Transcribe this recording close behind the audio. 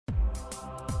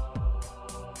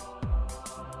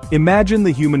Imagine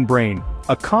the human brain,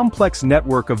 a complex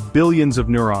network of billions of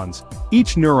neurons.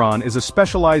 Each neuron is a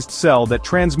specialized cell that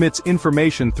transmits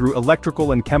information through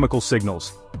electrical and chemical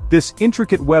signals. This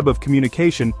intricate web of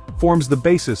communication forms the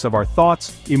basis of our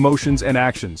thoughts, emotions, and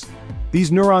actions.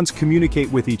 These neurons communicate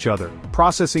with each other,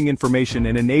 processing information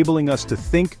and enabling us to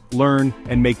think, learn,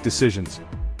 and make decisions.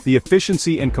 The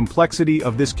efficiency and complexity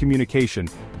of this communication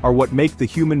are what make the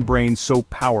human brain so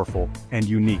powerful and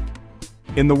unique.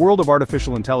 In the world of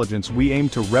artificial intelligence, we aim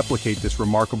to replicate this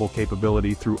remarkable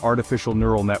capability through artificial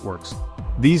neural networks.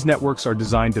 These networks are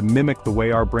designed to mimic the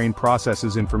way our brain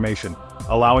processes information,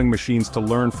 allowing machines to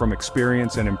learn from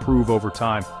experience and improve over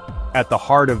time. At the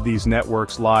heart of these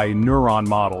networks lie neuron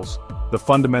models, the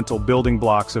fundamental building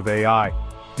blocks of AI.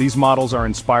 These models are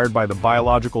inspired by the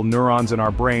biological neurons in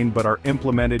our brain but are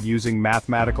implemented using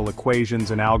mathematical equations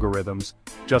and algorithms.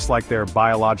 Just like their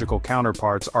biological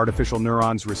counterparts, artificial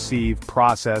neurons receive,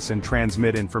 process, and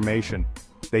transmit information.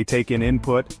 They take in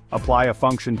input, apply a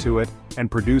function to it, and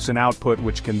produce an output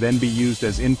which can then be used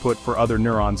as input for other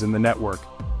neurons in the network.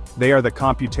 They are the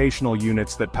computational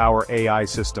units that power AI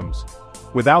systems.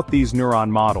 Without these neuron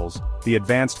models, the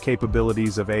advanced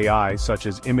capabilities of AI such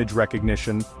as image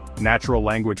recognition, natural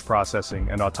language processing,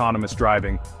 and autonomous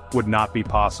driving would not be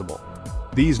possible.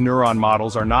 These neuron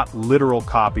models are not literal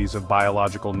copies of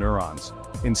biological neurons.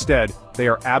 Instead, they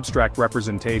are abstract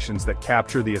representations that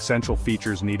capture the essential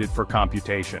features needed for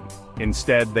computation.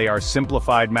 Instead, they are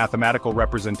simplified mathematical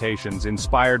representations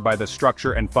inspired by the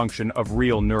structure and function of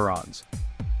real neurons.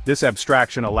 This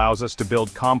abstraction allows us to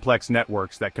build complex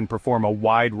networks that can perform a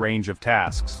wide range of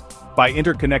tasks. By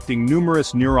interconnecting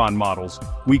numerous neuron models,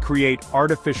 we create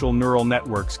artificial neural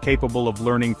networks capable of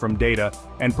learning from data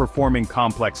and performing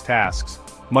complex tasks,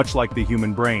 much like the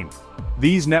human brain.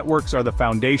 These networks are the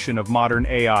foundation of modern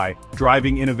AI,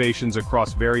 driving innovations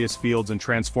across various fields and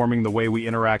transforming the way we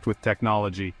interact with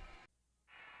technology.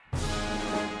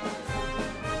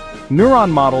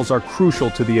 Neuron models are crucial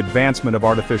to the advancement of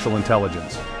artificial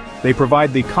intelligence. They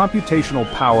provide the computational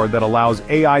power that allows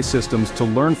AI systems to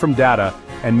learn from data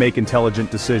and make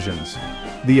intelligent decisions.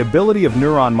 The ability of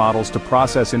neuron models to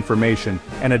process information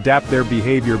and adapt their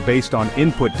behavior based on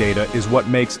input data is what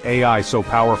makes AI so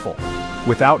powerful.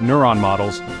 Without neuron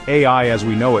models, AI as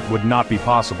we know it would not be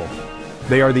possible.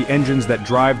 They are the engines that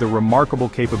drive the remarkable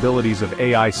capabilities of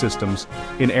AI systems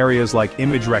in areas like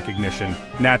image recognition,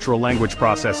 natural language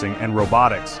processing, and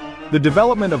robotics. The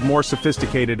development of more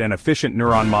sophisticated and efficient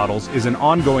neuron models is an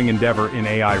ongoing endeavor in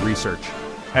AI research.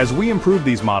 As we improve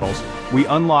these models, we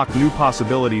unlock new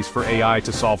possibilities for AI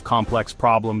to solve complex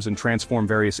problems and transform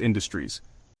various industries.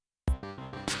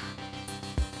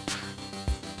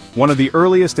 One of the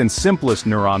earliest and simplest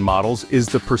neuron models is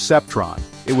the perceptron.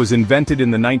 It was invented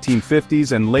in the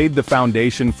 1950s and laid the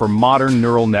foundation for modern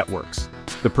neural networks.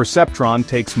 The perceptron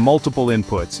takes multiple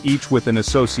inputs, each with an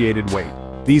associated weight.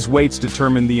 These weights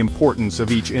determine the importance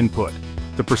of each input.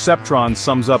 The perceptron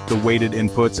sums up the weighted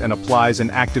inputs and applies an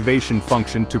activation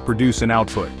function to produce an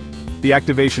output. The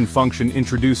activation function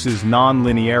introduces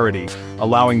non-linearity,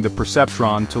 allowing the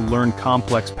perceptron to learn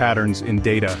complex patterns in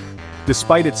data.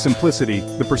 Despite its simplicity,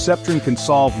 the perceptron can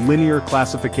solve linear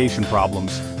classification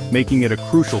problems, making it a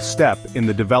crucial step in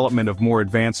the development of more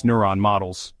advanced neuron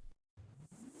models.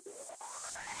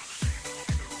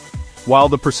 While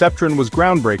the perceptron was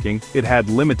groundbreaking, it had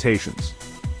limitations.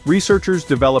 Researchers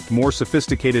developed more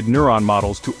sophisticated neuron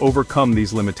models to overcome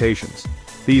these limitations.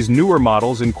 These newer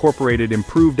models incorporated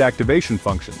improved activation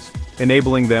functions,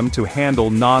 enabling them to handle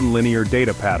non-linear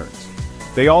data patterns.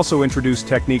 They also introduced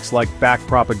techniques like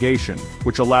backpropagation,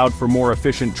 which allowed for more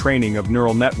efficient training of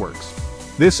neural networks.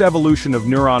 This evolution of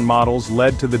neuron models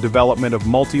led to the development of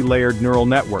multi-layered neural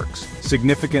networks,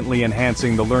 significantly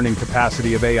enhancing the learning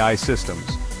capacity of AI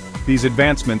systems. These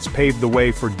advancements paved the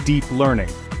way for deep learning,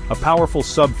 a powerful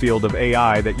subfield of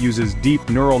AI that uses deep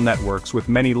neural networks with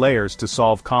many layers to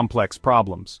solve complex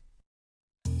problems.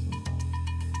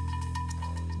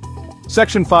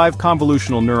 Section 5: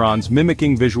 Convolutional neurons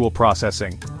mimicking visual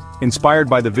processing. Inspired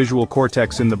by the visual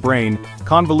cortex in the brain,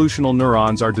 convolutional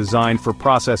neurons are designed for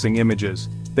processing images.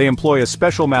 They employ a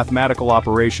special mathematical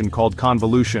operation called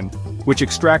convolution, which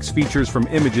extracts features from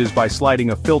images by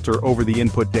sliding a filter over the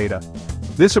input data.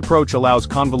 This approach allows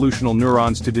convolutional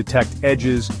neurons to detect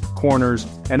edges, corners,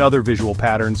 and other visual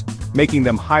patterns, making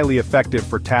them highly effective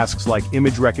for tasks like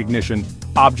image recognition,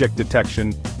 object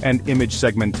detection, and image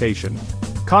segmentation.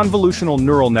 Convolutional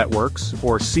neural networks,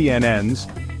 or CNNs,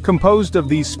 composed of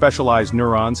these specialized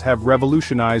neurons have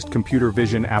revolutionized computer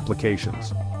vision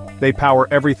applications. They power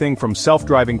everything from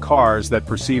self-driving cars that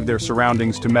perceive their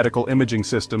surroundings to medical imaging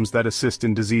systems that assist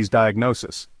in disease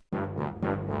diagnosis.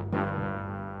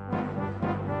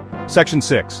 Section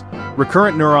 6.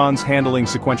 Recurrent neurons handling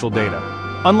sequential data.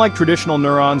 Unlike traditional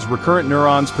neurons, recurrent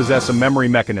neurons possess a memory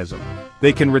mechanism.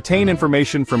 They can retain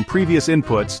information from previous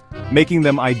inputs, making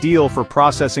them ideal for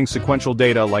processing sequential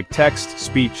data like text,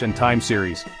 speech, and time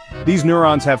series. These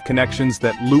neurons have connections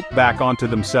that loop back onto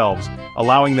themselves,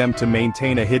 allowing them to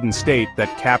maintain a hidden state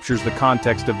that captures the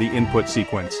context of the input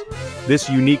sequence. This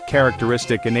unique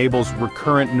characteristic enables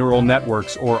recurrent neural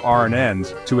networks, or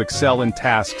RNNs, to excel in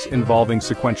tasks involving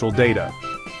sequential data.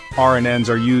 RNNs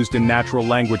are used in natural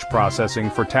language processing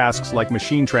for tasks like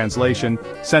machine translation,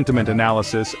 sentiment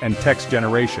analysis, and text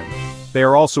generation. They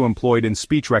are also employed in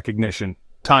speech recognition,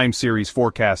 time series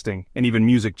forecasting, and even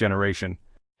music generation.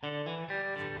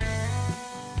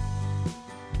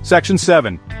 Section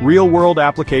 7. Real-world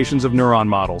applications of neuron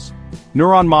models.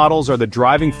 Neuron models are the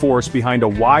driving force behind a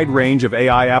wide range of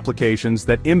AI applications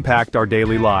that impact our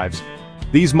daily lives.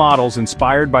 These models,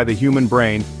 inspired by the human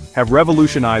brain, have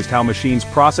revolutionized how machines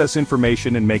process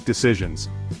information and make decisions.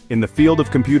 In the field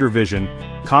of computer vision,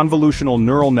 convolutional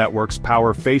neural networks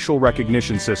power facial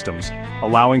recognition systems,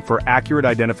 allowing for accurate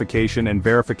identification and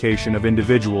verification of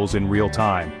individuals in real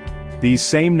time. These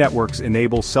same networks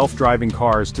enable self-driving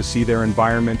cars to see their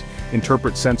environment,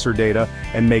 interpret sensor data,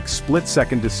 and make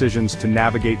split-second decisions to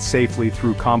navigate safely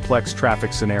through complex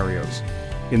traffic scenarios.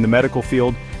 In the medical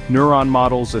field, neuron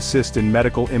models assist in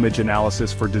medical image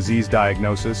analysis for disease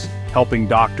diagnosis, helping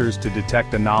doctors to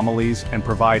detect anomalies and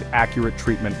provide accurate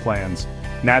treatment plans.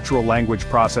 Natural language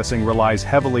processing relies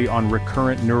heavily on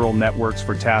recurrent neural networks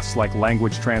for tasks like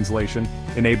language translation,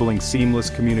 enabling seamless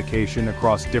communication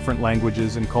across different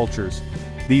languages and cultures.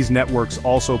 These networks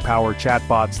also power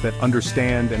chatbots that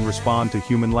understand and respond to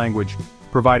human language,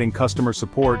 providing customer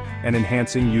support and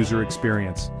enhancing user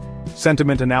experience.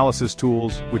 Sentiment analysis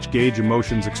tools, which gauge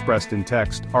emotions expressed in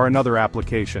text, are another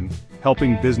application,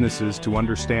 helping businesses to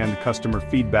understand customer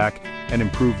feedback and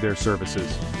improve their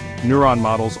services. Neuron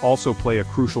models also play a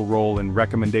crucial role in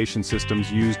recommendation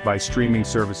systems used by streaming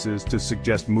services to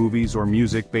suggest movies or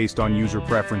music based on user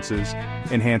preferences,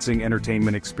 enhancing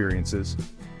entertainment experiences.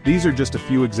 These are just a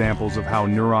few examples of how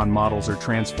neuron models are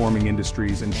transforming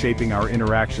industries and shaping our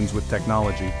interactions with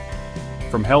technology.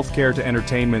 From healthcare to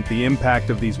entertainment, the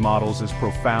impact of these models is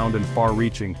profound and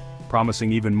far-reaching,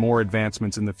 promising even more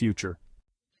advancements in the future.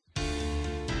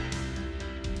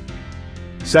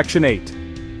 Section 8.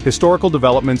 Historical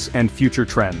developments and future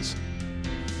trends.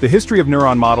 The history of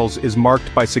neuron models is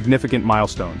marked by significant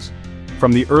milestones.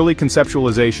 From the early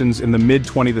conceptualizations in the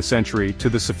mid-20th century to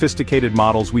the sophisticated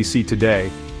models we see today,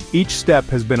 each step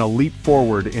has been a leap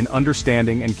forward in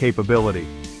understanding and capability.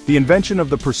 The invention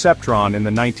of the perceptron in the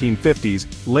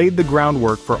 1950s laid the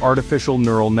groundwork for artificial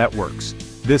neural networks.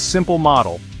 This simple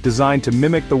model, designed to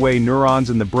mimic the way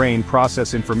neurons in the brain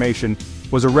process information,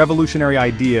 was a revolutionary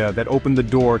idea that opened the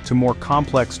door to more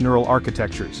complex neural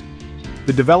architectures.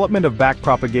 The development of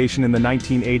backpropagation in the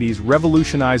 1980s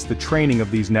revolutionized the training of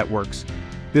these networks.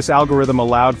 This algorithm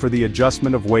allowed for the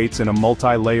adjustment of weights in a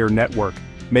multi-layer network,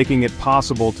 making it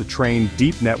possible to train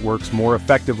deep networks more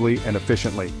effectively and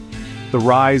efficiently. The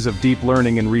rise of deep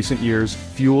learning in recent years,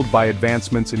 fueled by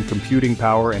advancements in computing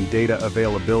power and data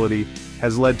availability,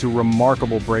 has led to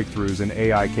remarkable breakthroughs in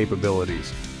AI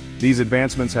capabilities. These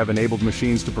advancements have enabled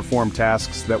machines to perform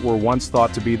tasks that were once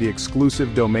thought to be the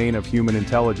exclusive domain of human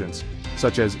intelligence,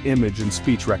 such as image and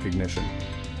speech recognition.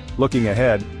 Looking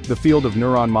ahead, the field of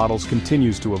neuron models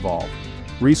continues to evolve.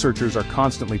 Researchers are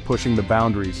constantly pushing the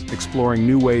boundaries, exploring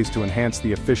new ways to enhance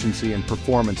the efficiency and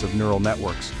performance of neural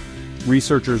networks.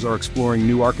 Researchers are exploring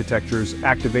new architectures,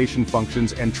 activation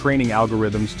functions, and training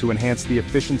algorithms to enhance the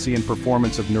efficiency and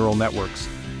performance of neural networks.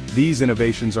 These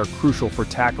innovations are crucial for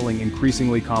tackling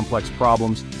increasingly complex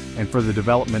problems and for the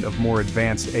development of more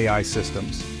advanced AI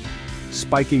systems.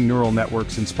 Spiking neural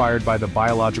networks inspired by the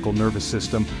biological nervous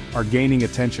system are gaining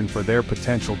attention for their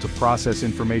potential to process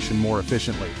information more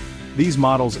efficiently. These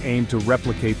models aim to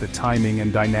replicate the timing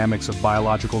and dynamics of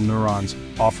biological neurons,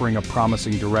 offering a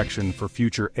promising direction for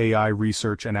future AI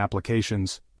research and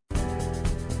applications.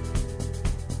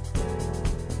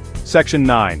 Section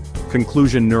 9.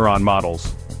 Conclusion: Neuron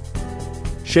models.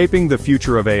 Shaping the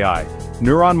future of AI.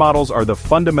 Neuron models are the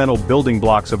fundamental building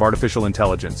blocks of artificial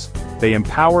intelligence. They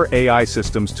empower AI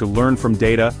systems to learn from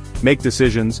data, make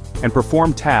decisions, and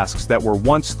perform tasks that were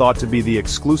once thought to be the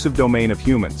exclusive domain of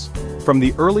humans. From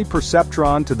the early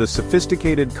perceptron to the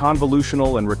sophisticated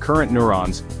convolutional and recurrent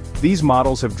neurons, these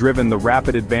models have driven the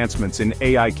rapid advancements in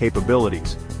AI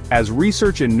capabilities. As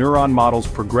research in neuron models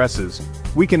progresses,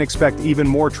 we can expect even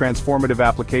more transformative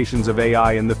applications of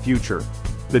AI in the future.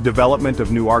 The development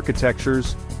of new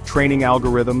architectures, training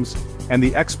algorithms, and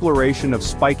the exploration of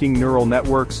spiking neural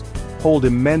networks hold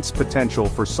immense potential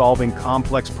for solving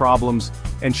complex problems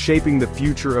and shaping the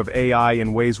future of AI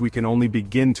in ways we can only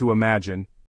begin to imagine.